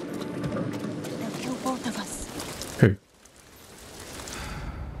 They'll kill both of us. Who?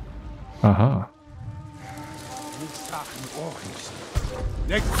 Aha.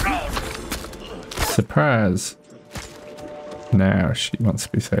 Surprise. Now she wants to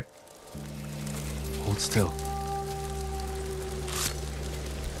be safe. Hold still.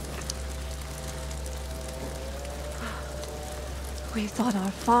 We thought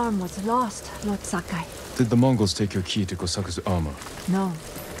our farm was lost, Lord Sakai. Did the Mongols take your key to Kosaku's armor? No,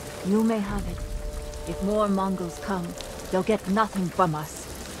 you may have it. If more Mongols come, they'll get nothing from us.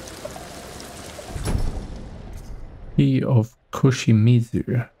 Key of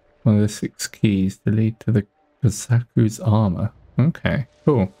Kushimizu. One of the 6 keys to lead to the Kosaku's armor. Okay,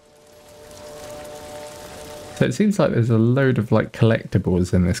 cool. So it seems like there's a load of like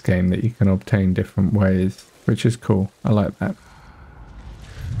collectibles in this game that you can obtain different ways, which is cool. I like that.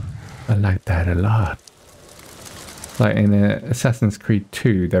 I like that a lot. Like in Assassin's Creed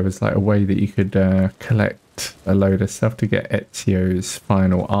 2, there was like a way that you could collect a load of stuff to get Ezio's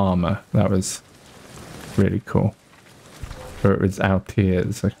final armor. That was really cool. Or it was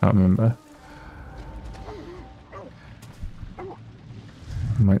Altair's, I can't remember. I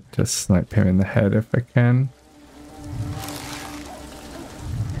might just snipe him in the head if I can.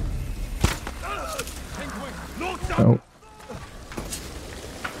 Oh.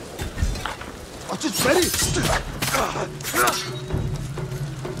 Just ready.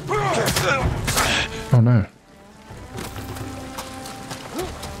 Oh no.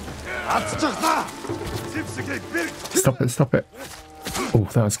 Stop it, stop it. Oh,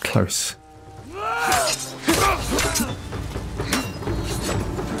 that was close.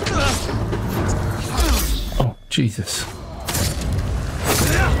 Oh, Jesus.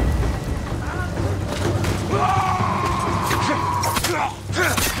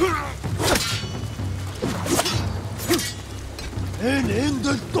 in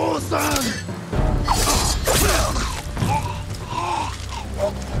the Dosan!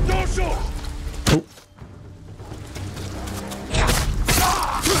 Oh.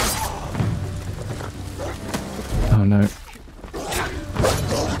 Oh no.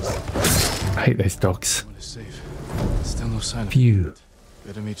 I hate those dogs. Still no sign of Phew.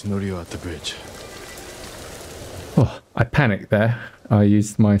 Better meet Norio at the bridge. Oh, I panicked there. I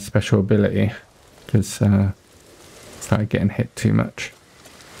used my special ability because started getting hit too much.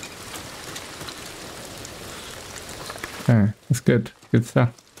 Oh, that's good. Good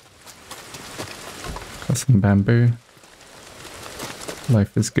stuff. Got some bamboo.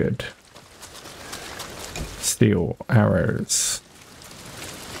 Life is good. Steel arrows.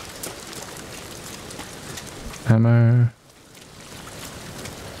 Ammo.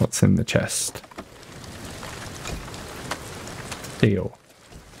 What's in the chest? Steel.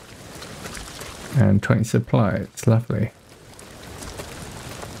 And 20 supplies. Lovely.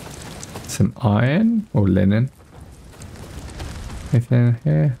 Some iron or linen. Anything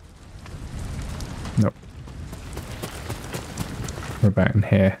here? Nope. What about in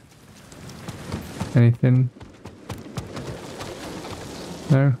here? Anything?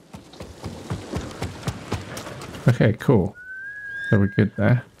 No? Okay, cool. So we're good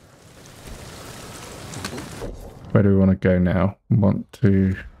there. Where do we want to go now? Want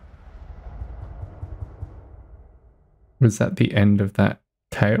to... Was that the end of that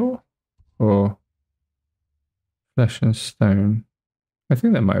tale? Or... Flesh and Stone? I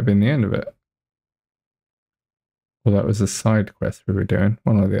think that might have been the end of it. Well, that was a side quest we were doing.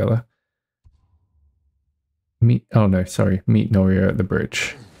 One or the other. Meet... Oh no, sorry. Meet Norio at the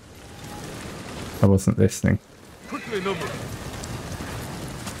bridge. I wasn't listening. Quickly, number.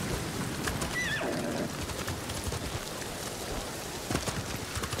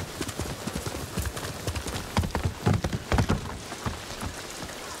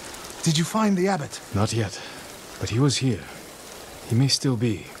 Did you find the abbot? Not yet, but he was here. He may still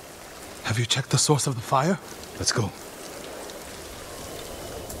be. Have you checked the source of the fire? Let's go.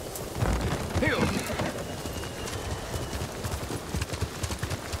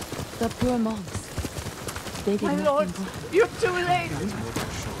 The poor monks. They did My nothing lord, wrong. you're too late.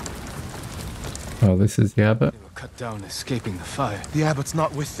 Oh, this is the abbot. They were cut down escaping the fire. The abbot's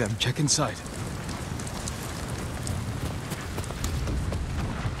not with them. Check inside.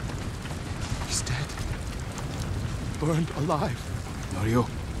 He's dead. Burned alive. Norio,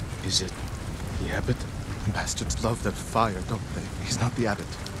 is it the abbot? The bastards love that fire, don't they? He's not the abbot.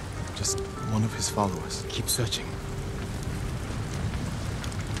 Just one of his followers. Keep searching.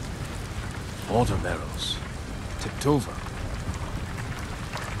 Water barrels. Tipped over.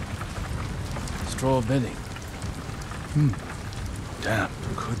 Straw bedding. Damn.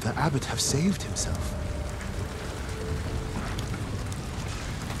 Could the abbot have saved himself?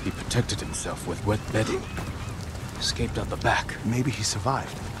 He protected himself with wet bedding. Escaped out the back. Maybe he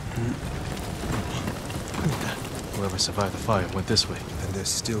survived. Whoever survived the fire went this way. Then there's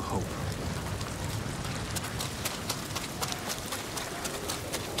still hope.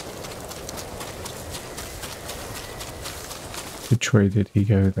 Which way did he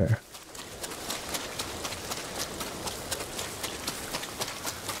go there?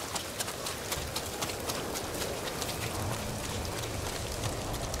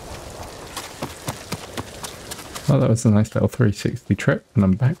 Well, that was a nice little 360 trip, and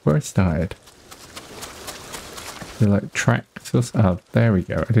I'm back where I started. They're like tracks or oh, there we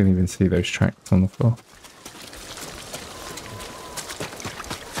go. I didn't even see those tracks on the floor.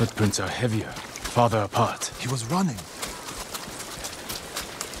 Footprints are heavier. father apart. He was running.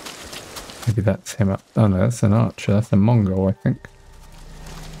 Maybe that's him up. Oh no, that's an archer. That's a Mongol, I think.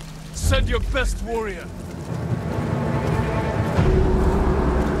 Send your best warrior.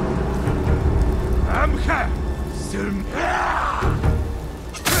 Amka!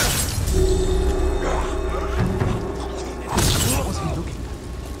 What's he looking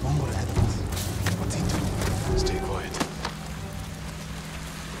at? Mongol ahead of us. What's he doing? Stay quiet.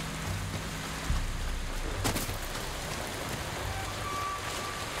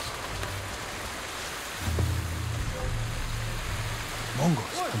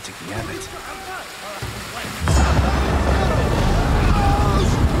 Mongols hunting the abbot.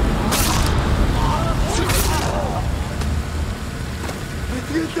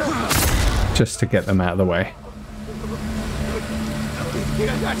 Just to get them out of the way.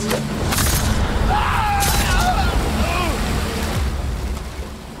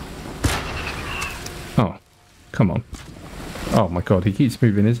 Oh, come on. Oh my god, he keeps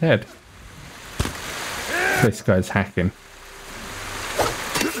moving his head. This guy's hacking.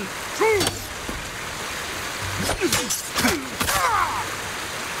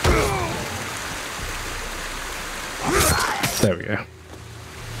 There we go.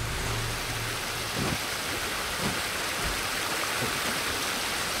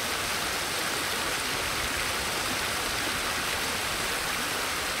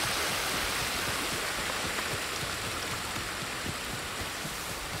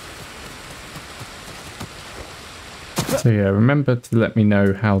 So yeah, remember to let me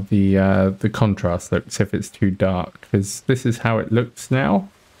know how the contrast looks if it's too dark, because this is how it looks now,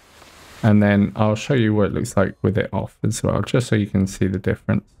 and then I'll show you what it looks like with it off as well, just so you can see the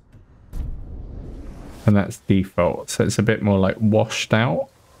difference. And that's default, so it's a bit more like washed out,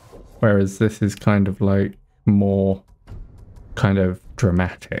 whereas this is kind of like more kind of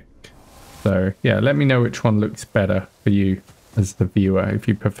dramatic. So yeah, let me know which one looks better for you as the viewer, if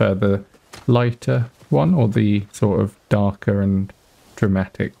you prefer the lighter one or the sort of darker and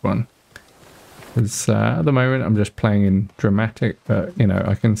dramatic one. Because at the moment I'm just playing in dramatic, but you know,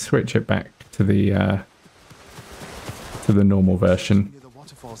 I can switch it back to the normal version. Near the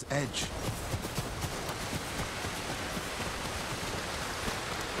waterfall's edge.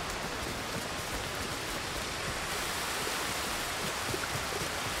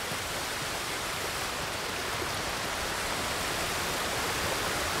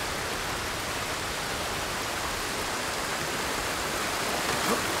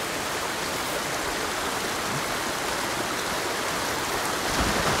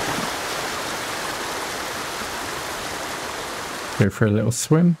 Go for a little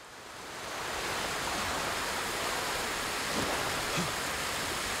swim.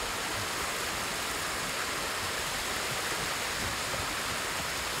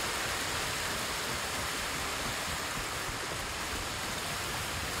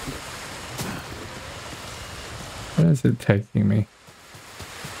 Where is it taking me?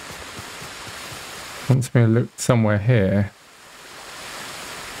 Wants me to look somewhere here.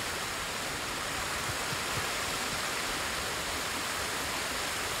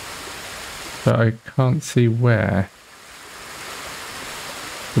 But I can't see where.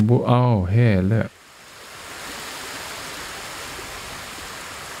 Oh, here, look.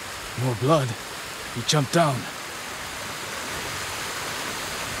 More blood. He jumped down.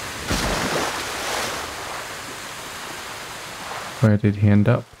 Where did he end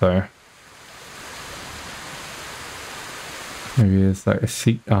up, though? Maybe there's like a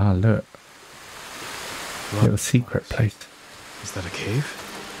secret. Ah, look. Little secret place. Is that a cave?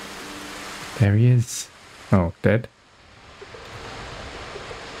 There he is. Oh, dead.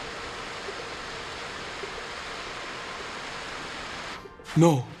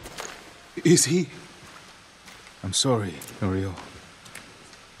 No. Is he? I'm sorry, Norio.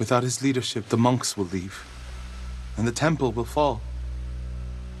 Without his leadership, the monks will leave. And the temple will fall.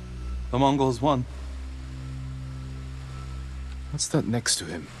 The Mongols won. What's that next to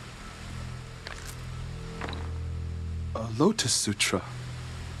him? A lotus sutra.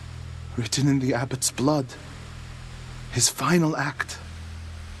 Written in the abbot's blood. His final act.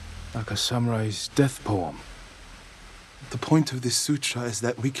 Like a samurai's death poem. The point of this sutra is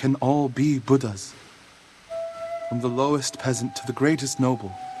that we can all be Buddhas. From the lowest peasant to the greatest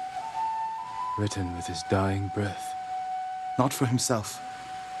noble. Written with his dying breath. Not for himself,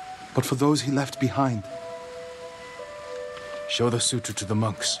 but for those he left behind. Show the sutra to the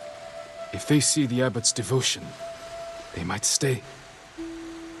monks. If they see the abbot's devotion, they might stay.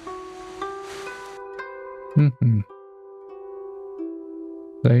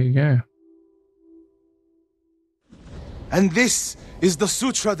 There you go. And this is the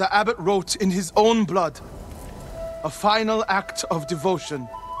sutra the abbot wrote in his own blood. A final act of devotion.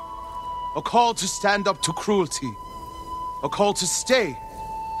 A call to stand up to cruelty. A call to stay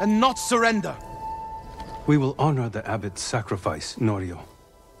and not surrender. We will honor the abbot's sacrifice, Norio.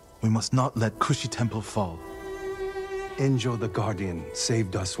 We must not let Kushi Temple fall. Enjo the Guardian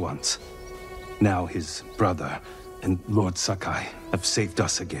saved us once. Now his brother and Lord Sakai have saved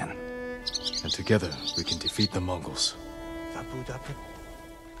us again. And together we can defeat the Mongols.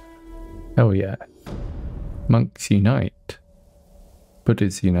 Oh yeah. Monks unite.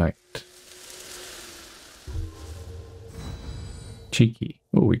 Buddhas unite. Cheeky.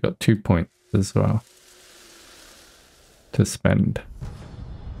 Oh, we got 2 points as well to spend.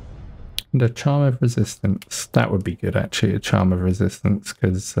 And a charm of resistance. That would be good actually, a charm of resistance,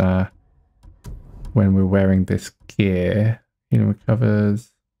 because when we're wearing this gear,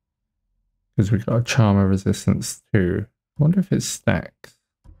 recovers, because we've got a charm of resistance too. I wonder if it stacks.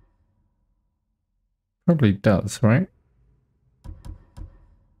 Probably does, right?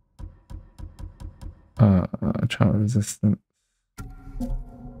 Charm of resistance.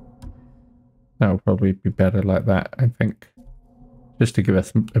 That'll probably be better like that, I think. Just to give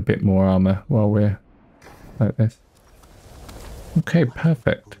us a bit more armor while we're like this. Okay,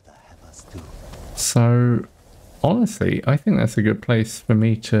 perfect. So, honestly, I think that's a good place for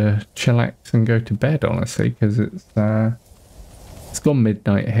me to chillax and go to bed, honestly, because it's gone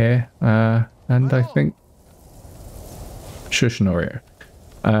midnight here, and I think Shush Norio.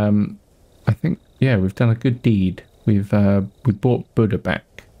 I think, yeah, we've done a good deed. We brought Buddha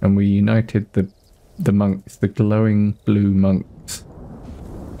back, and we united the monks, the glowing blue monks.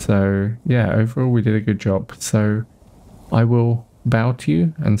 So yeah, overall we did a good job. So I will bow to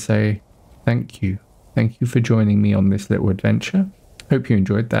you and say thank you. Thank you for joining me on this little adventure. Hope you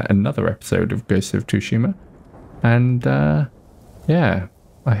enjoyed that, another episode of Ghost of Tsushima. And yeah,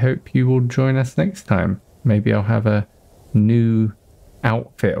 I hope you will join us next time. Maybe I'll have a new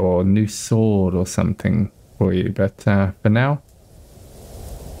outfit or new sword or something for you. But for now,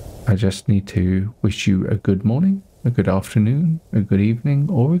 I just need to wish you a good morning, a good afternoon, a good evening,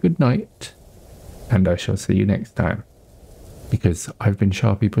 or a good night. And I shall see you next time. Because I've been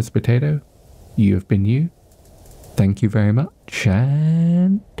Sharpypus Potato, you have been you. Thank you very much,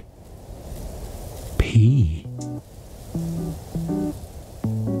 and peace.